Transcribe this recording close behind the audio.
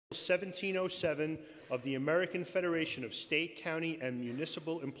1707 of the American Federation of State, County, and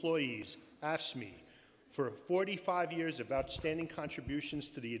Municipal Employees, AFSCME, for 45 years of outstanding contributions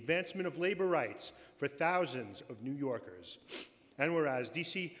to the advancement of labor rights for thousands of New Yorkers. And whereas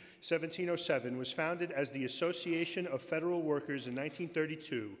DC 1707 was founded as the Association of Federal Workers in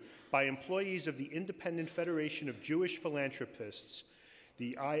 1932 by employees of the Independent Federation of Jewish Philanthropists,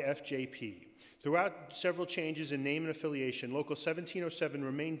 the IFJP. Throughout several changes in name and affiliation, Local 1707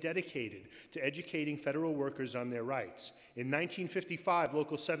 remained dedicated to educating federal workers on their rights. In 1955,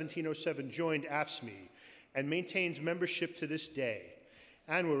 Local 1707 joined AFSCME and maintains membership to this day.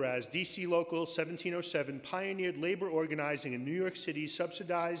 And whereas DC Local 1707 pioneered labor organizing in New York City's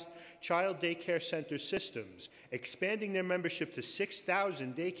subsidized child daycare center systems, expanding their membership to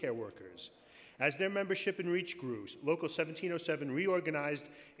 6,000 daycare workers. As their membership and reach grew, Local 1707 reorganized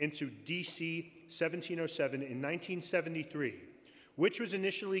into DC 1707 in 1973, which was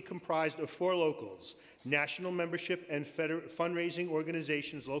initially comprised of 4 locals: National Membership and Fundraising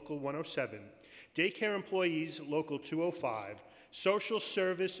Organizations Local 107, Daycare Employees Local 205, Social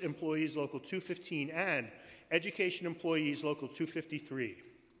Service Employees Local 215, and Education Employees Local 253.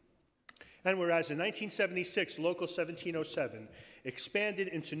 And whereas in 1976, Local 1707 expanded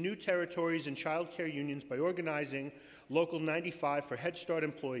into new territories and child care unions by organizing Local 95 for Head Start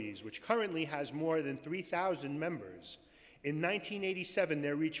employees, which currently has more than 3,000 members. In 1987,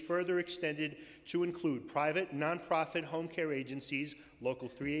 their reach further extended to include private, nonprofit home care agencies, Local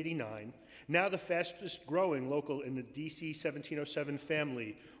 389, now the fastest growing local in the DC 1707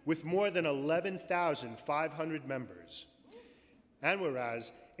 family, with more than 11,500 members. And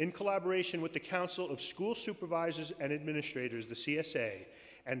whereas, in collaboration with the Council of School Supervisors and Administrators, the CSA,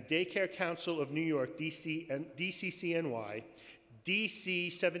 and Daycare Council of New York, DCCNY,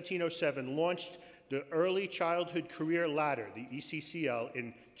 DC 1707 launched the Early Childhood Career Ladder, the ECCL,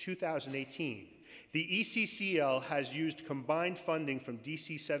 in 2018. The ECCL has used combined funding from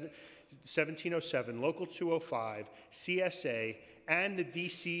DC 1707, Local 205, CSA, and the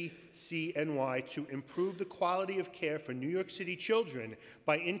DCCNY to improve the quality of care for New York City children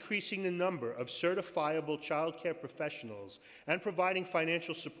by increasing the number of certifiable child care professionals and providing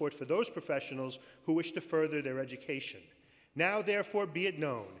financial support for those professionals who wish to further their education. Now, therefore, be it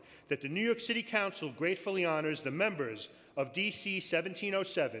known that the New York City Council gratefully honors the members of DC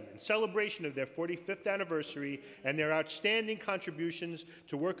 1707 in celebration of their 45th anniversary and their outstanding contributions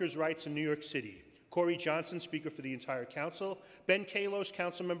to workers' rights in New York City. Corey Johnson, Speaker for the entire Council; Ben Kallos,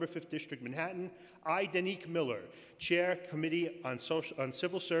 Council Member, 5th District, Manhattan; I, Danique Miller, Chair, Committee on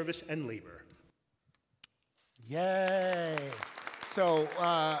Civil Service and Labor. Yay! So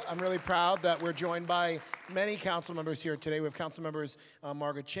I'm really proud that we're joined by many council members here today. We have council members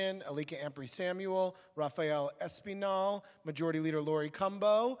Margaret Chin, Alika Ampry-Samuel, Rafael Espinal, Majority Leader Lori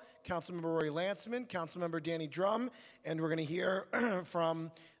Cumbo, Council Member Rory Lanceman, Council Member Danny Drum, and we're going to hear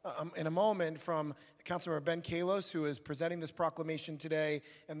from, in a moment, from Council Member Ben Kallos, who is presenting this proclamation today,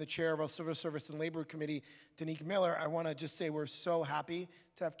 and the chair of our Civil Service and Labor Committee, Danique Miller. I want to just say we're so happy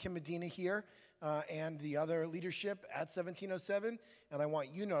to have Kim Medina here. And the other leadership at 1707, and I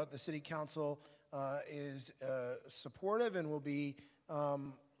want you to know that the City Council is supportive and will be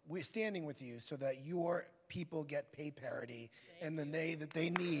standing with you so that your people get pay parity and the day that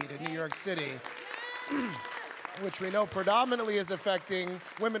they need in New York City, which we know predominantly is affecting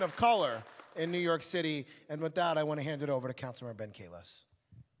women of color in New York City. And with that, I want to hand it over to Councilmember Ben Kallos.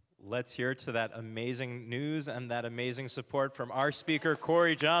 Let's hear to that amazing news and that amazing support from our Speaker,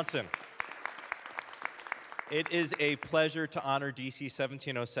 Corey Johnson. It is a pleasure to honor DC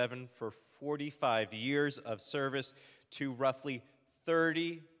 1707 for 45 years of service to roughly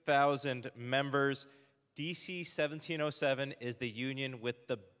 30,000 members. DC 1707 is the union with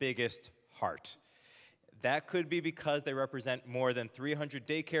the biggest heart. That could be because they represent more than 300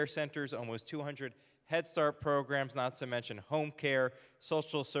 daycare centers, almost 200 Head Start programs, not to mention home care,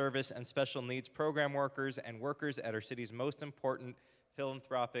 social service, and special needs program workers, and workers at our city's most important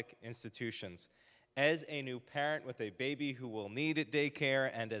philanthropic institutions. As a new parent with a baby who will need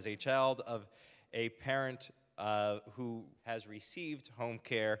daycare, and as a child of a parent who has received home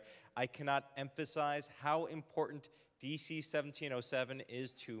care, I cannot emphasize how important DC 1707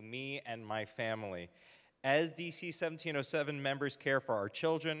 is to me and my family. As DC 1707 members care for our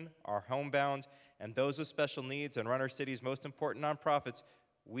children, our homebound, and those with special needs, and run our city's most important nonprofits,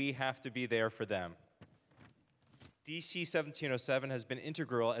 we have to be there for them. DC 1707 has been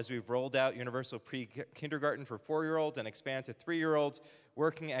integral as we've rolled out universal pre-kindergarten for 4-year-olds and expand to 3-year-olds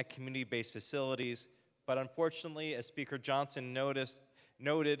working at community-based facilities. But unfortunately, as Speaker Johnson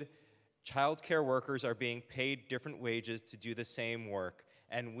noted, child care workers are being paid different wages to do the same work.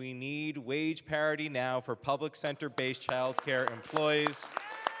 and we need wage parity now for public center-based childcare employees.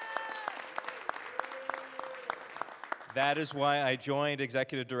 That is why I joined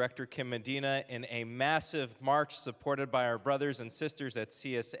Executive Director Kim Medina in a massive march supported by our brothers and sisters at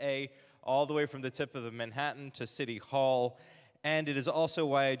CSA, all the way from the tip of the Manhattan to City Hall. And it is also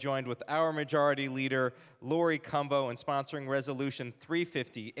why I joined with our Majority Leader, Lori Cumbo, in sponsoring Resolution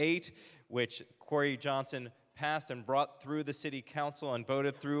 358, which Corey Johnson passed and brought through the City Council and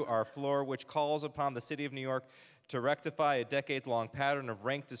voted through our floor, which calls upon the City of New York to rectify a decade-long pattern of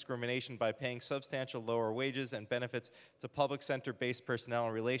rank discrimination by paying substantial lower wages and benefits to public center-based personnel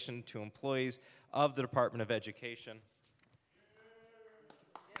in relation to employees of the Department of Education.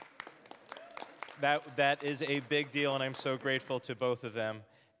 That is a big deal, and I'm so grateful to both of them.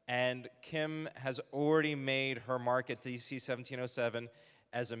 And Kim has already made her mark at DC 1707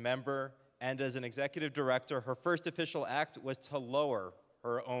 as a member and as an executive director. Her first official act was to lower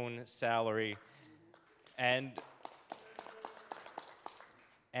her own salary. And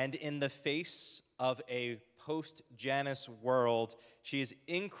in the face of a post-Janus world, she has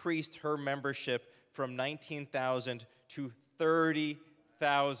increased her membership from 19,000 to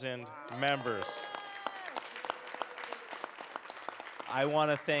 30,000 members. I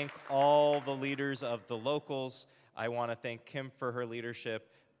want to thank all the leaders of the locals. I want to thank Kim for her leadership,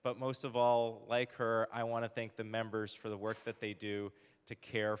 but most of all, like her, I want to thank the members for the work that they do to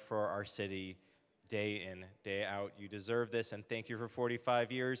care for our city day in, day out. You deserve this, and thank you for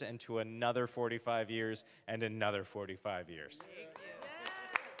 45 years, and to another 45 years, and another 45 years.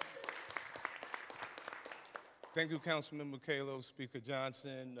 Thank you, Councilmember Kallos, Speaker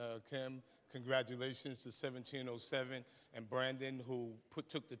Johnson, Kim. Congratulations to 1707 and Brandon, who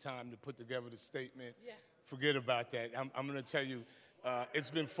took the time to put together the statement. Yeah. Forget about that. I'm going to tell you, it's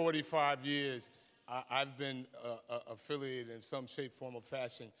been 45 years. I've been affiliated in some shape, form, or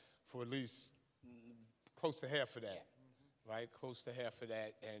fashion for at least close to half of that, right? Close to half of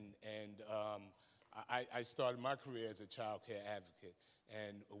that. And I started my career as a child care advocate.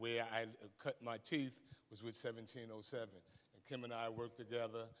 And where I cut my teeth was with 1707. And Kim and I worked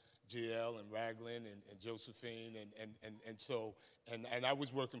together, GL and Raglan and Josephine. And I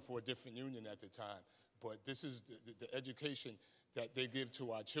was working for a different union at the time. But this is the education that they give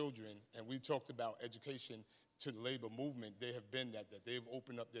to our children. And we talked about education to the labor movement. They have been that they've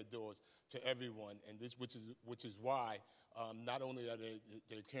opened up their doors to everyone, and this, which is why not only are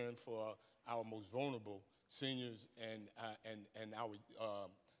they caring for our most vulnerable seniors and our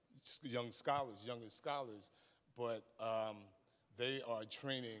youngest scholars, but they are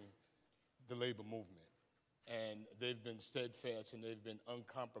training the labor movement, and they've been steadfast and they've been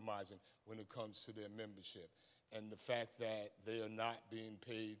uncompromising when it comes to their membership. And the fact that they are not being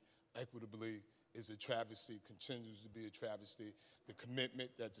paid equitably is a travesty, continues to be a travesty. The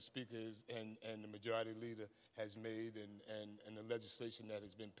commitment that the Speaker and the Majority Leader has made and the legislation that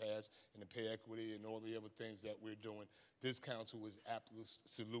has been passed and the pay equity and all the other things that we're doing, this council is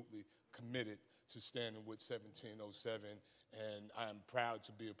absolutely committed to standing with 1707, and I'm proud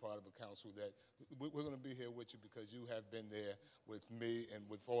to be a part of a council that we're going to be here with you because you have been there with me and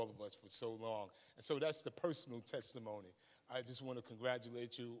with all of us for so long. And so that's the personal testimony. I just want to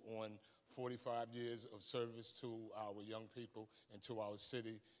congratulate you on 45 years of service to our young people and to our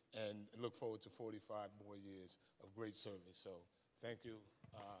city, and look forward to 45 more years of great service. So thank you.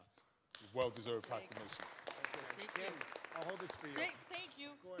 Well-deserved proclamation. Thank you. Kim, I'll hold this for you. Thank you.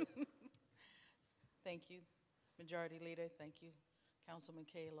 Of course. Thank you, Majority Leader. Thank you, Councilman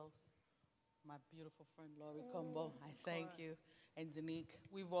Kallos. My beautiful friend Lori Cumbo, I thank you. And Danique,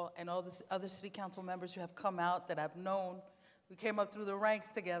 and all the other city council members who have come out that I've known. We came up through the ranks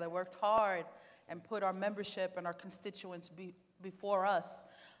together, worked hard, and put our membership and our constituents before us.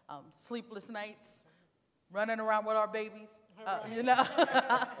 Sleepless nights, running around with our babies,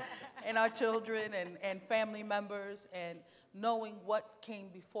 and our children and family members, and knowing what came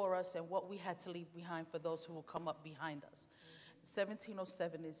before us and what we had to leave behind for those who will come up behind us.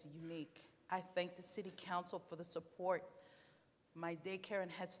 1707 is unique. I thank the City Council for the support. My daycare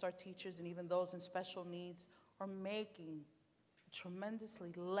and Head Start teachers and even those in special needs are making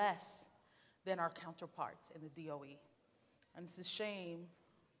tremendously less than our counterparts in the DOE. And it's a shame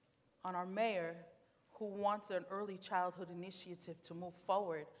on our mayor, who wants an early childhood initiative to move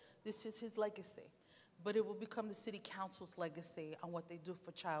forward. This is his legacy, but it will become the City Council's legacy on what they do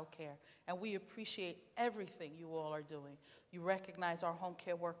for childcare. And we appreciate everything you all are doing. You recognize our home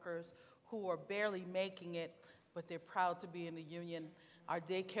care workers who are barely making it, but they're proud to be in the union. Our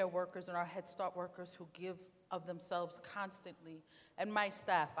daycare workers and our Head Start workers who give of themselves constantly. And my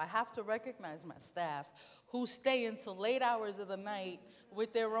staff, I have to recognize my staff, who stay until late hours of the night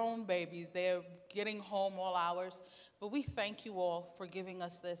with their own babies. They're getting home all hours. But we thank you all for giving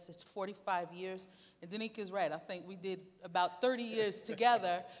us this. It's 45 years. And Danique is right. I think we did about 30 years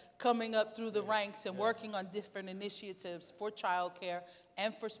together coming up through the ranks and working on different initiatives for childcare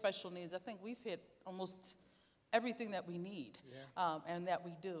and for special needs. I think we've hit almost everything that we need and that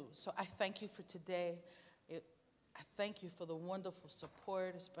we do. So I thank you for today. I thank you for the wonderful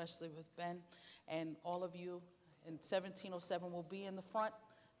support, especially with Ben and all of you. And 1707 will be in the front,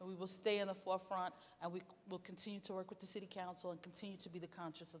 and we will stay in the forefront, and we will continue to work with the City Council and continue to be the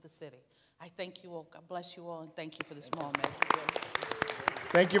conscience of the city. I thank you all. God bless you all, and thank you for this moment.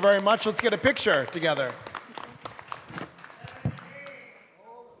 Thank you very much. Let's get a picture together.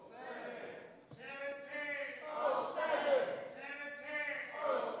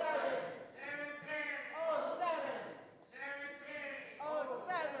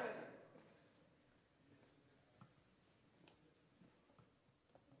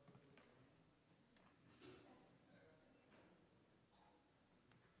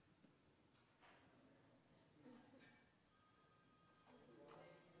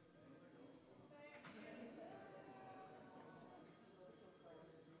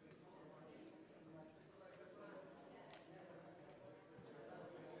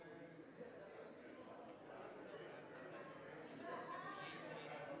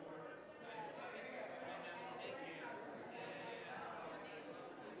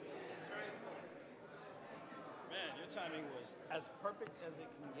 Timing was as perfect as it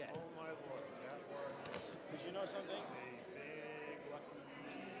can get. Oh my Lord, that was Because you know something? a big lucky.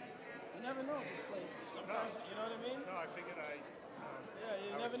 You never know this place. Sometimes, you know what I mean? No, I figured Yeah,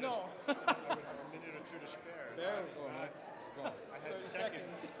 you I never would know. I would have a minute or two to spare. Barely. I had 30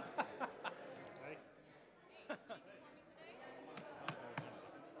 seconds. Right?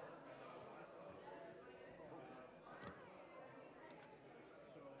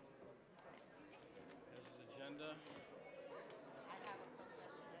 This is agenda.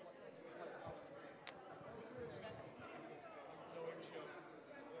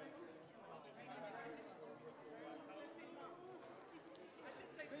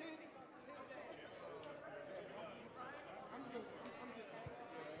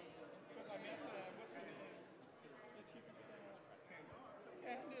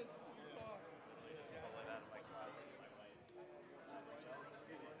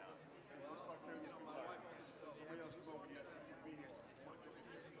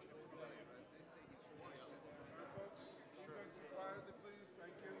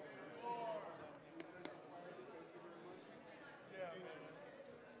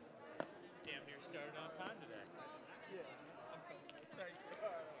 Damn near started on time today. Yes. Thank you.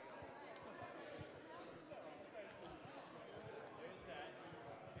 There's that.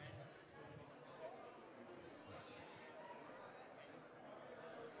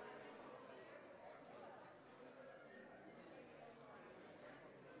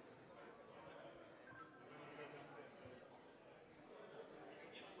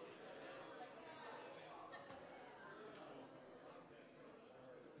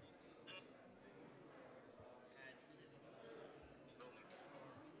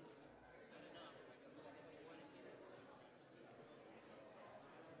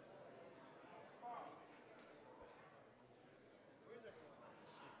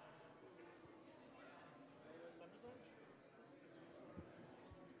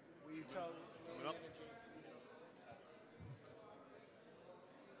 Will you tell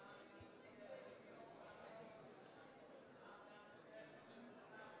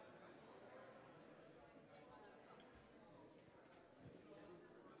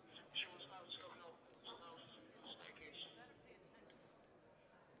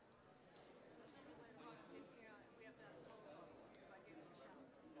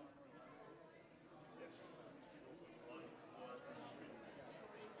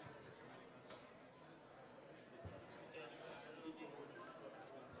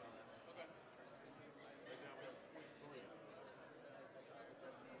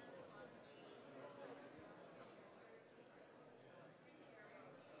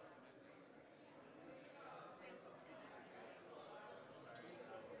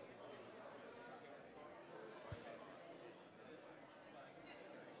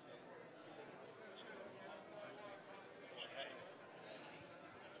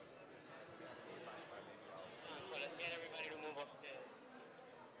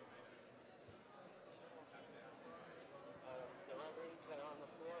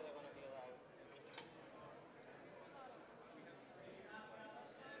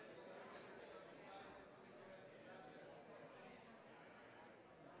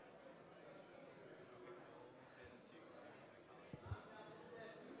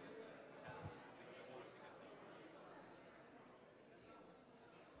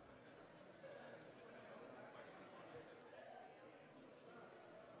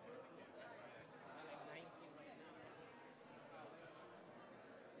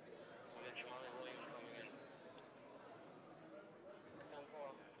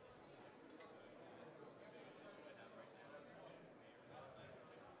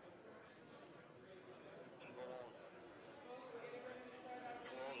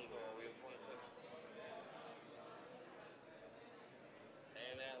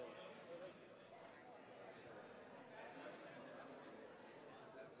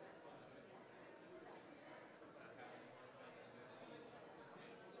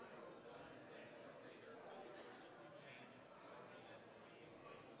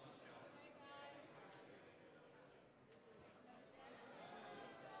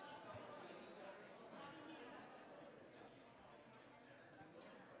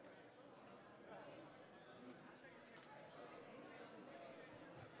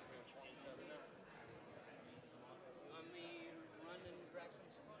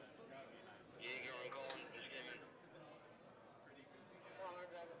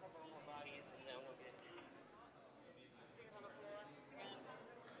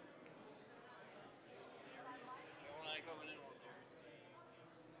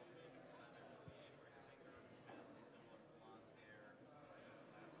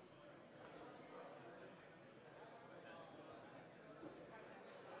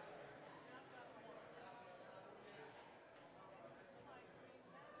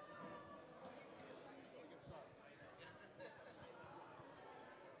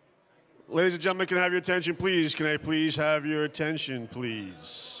Ladies and gentlemen, can I have your attention, please? Can I please have your attention,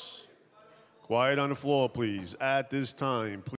 please? Quiet on the floor, please, at this time.